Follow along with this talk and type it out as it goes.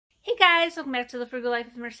guys, welcome back to The Frugal Life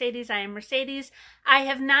with Mercedes. I am Mercedes. I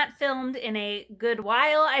have not filmed in a good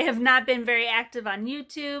while. I have not been very active on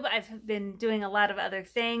YouTube. I've been doing a lot of other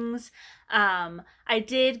things. I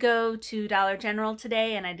did go to Dollar General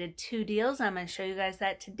today and I did 2 deals. I'm going to show you guys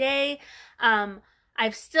that today.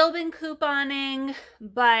 I've still been couponing,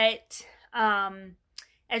 but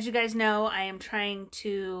as you guys know, I am trying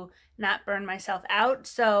to not burn myself out.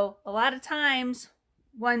 So a lot of times,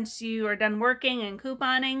 once you are done working and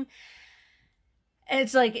couponing,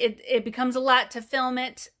 it's like it becomes a lot to film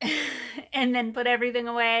it and then put everything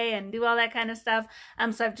away and do all that kind of stuff.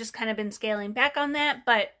 So I've just kind of been scaling back on that.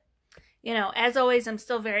 But, you know, as always, I'm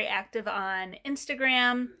still very active on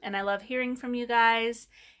Instagram and I love hearing from you guys.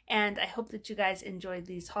 And I hope that you guys enjoyed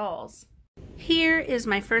these hauls. Here is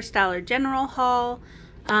my first Dollar General haul.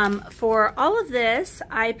 For all of this,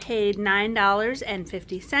 I paid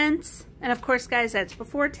 $9.50. And of course, guys, that's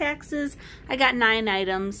before taxes. I got 9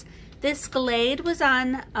 items. This Glade was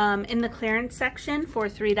on in the clearance section for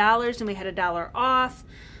 $3, and we had $1 off.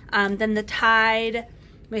 Then the Tide,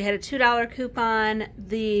 we had a $2 coupon.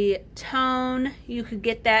 The Tone, you could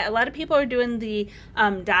get that. A lot of people are doing the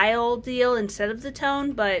Dial deal instead of the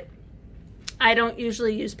Tone, but I don't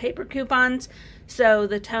usually use paper coupons, so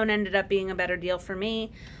the Tone ended up being a better deal for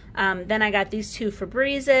me. Then I got these 2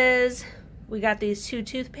 Febrezes. We got these 2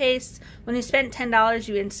 toothpastes. When you spent $10,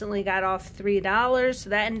 you instantly got off $3, so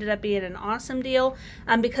that ended up being an awesome deal.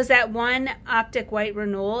 Because that one Optic White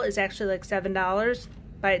Renewal is actually like $7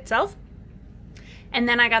 by itself. And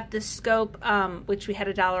then I got this Scope, which we had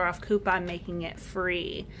a $1 off coupon, making it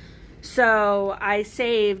free. So I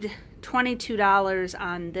saved $22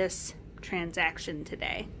 on this transaction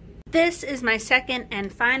today. This is my second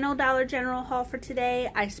and final Dollar General haul for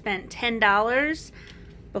today. I spent $10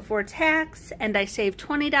 before tax and I saved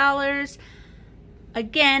 $20.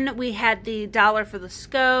 Again, we had the $1 for the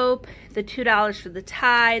Scope, the $2 for the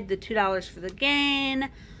Tide, the $2 for the Gain.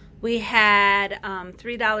 We had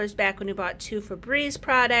 $3 back when we bought 2 Febreze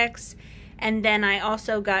products, and then I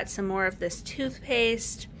also got some more of this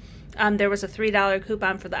toothpaste. There was a $3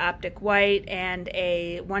 coupon for the Optic White and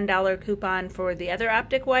a $1 coupon for the other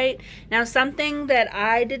Optic White. Now, something that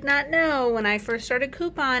I did not know when I first started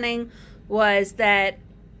couponing was that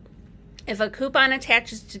if a coupon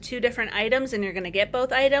attaches to 2 different items and you're going to get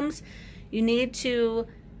both items, you need to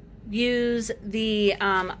use the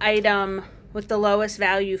item with the lowest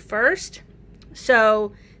value first.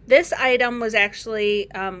 So this item was actually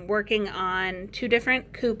working on 2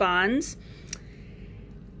 different coupons,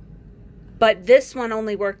 but this one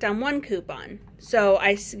only worked on 1 coupon. So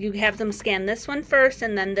you have them scan this one first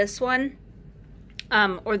and then this one,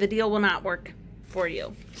 or the deal will not work for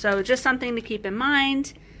you. So just something to keep in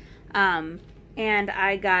mind. And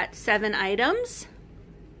I got 7 items.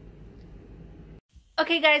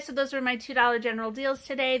 Okay guys, so those were my $2 General deals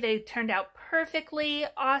today. They turned out perfectly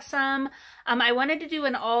awesome. I wanted to do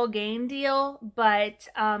an all Gain deal, but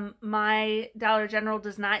my Dollar General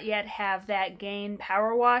does not yet have that Gain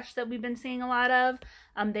Power Wash that we've been seeing a lot of.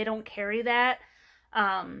 They don't carry that.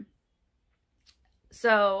 And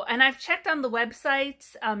I've checked on the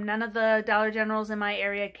websites. None of the Dollar Generals in my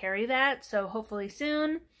area carry that, so hopefully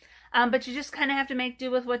soon. But you just kind of have to make do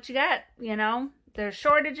with what you got, you know. There's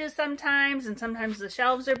shortages sometimes, and sometimes the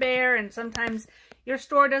shelves are bare, and sometimes your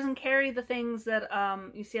store doesn't carry the things that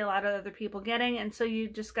you see a lot of other people getting, and so you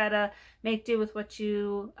just gotta make do with what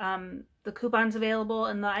you, the coupons available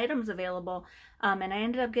and the items available. And I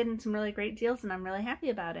ended up getting some really great deals, and I'm really happy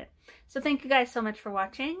about it. So thank you guys so much for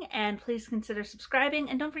watching, and please consider subscribing,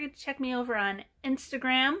 and don't forget to check me over on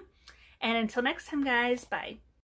Instagram. And until next time, guys, bye.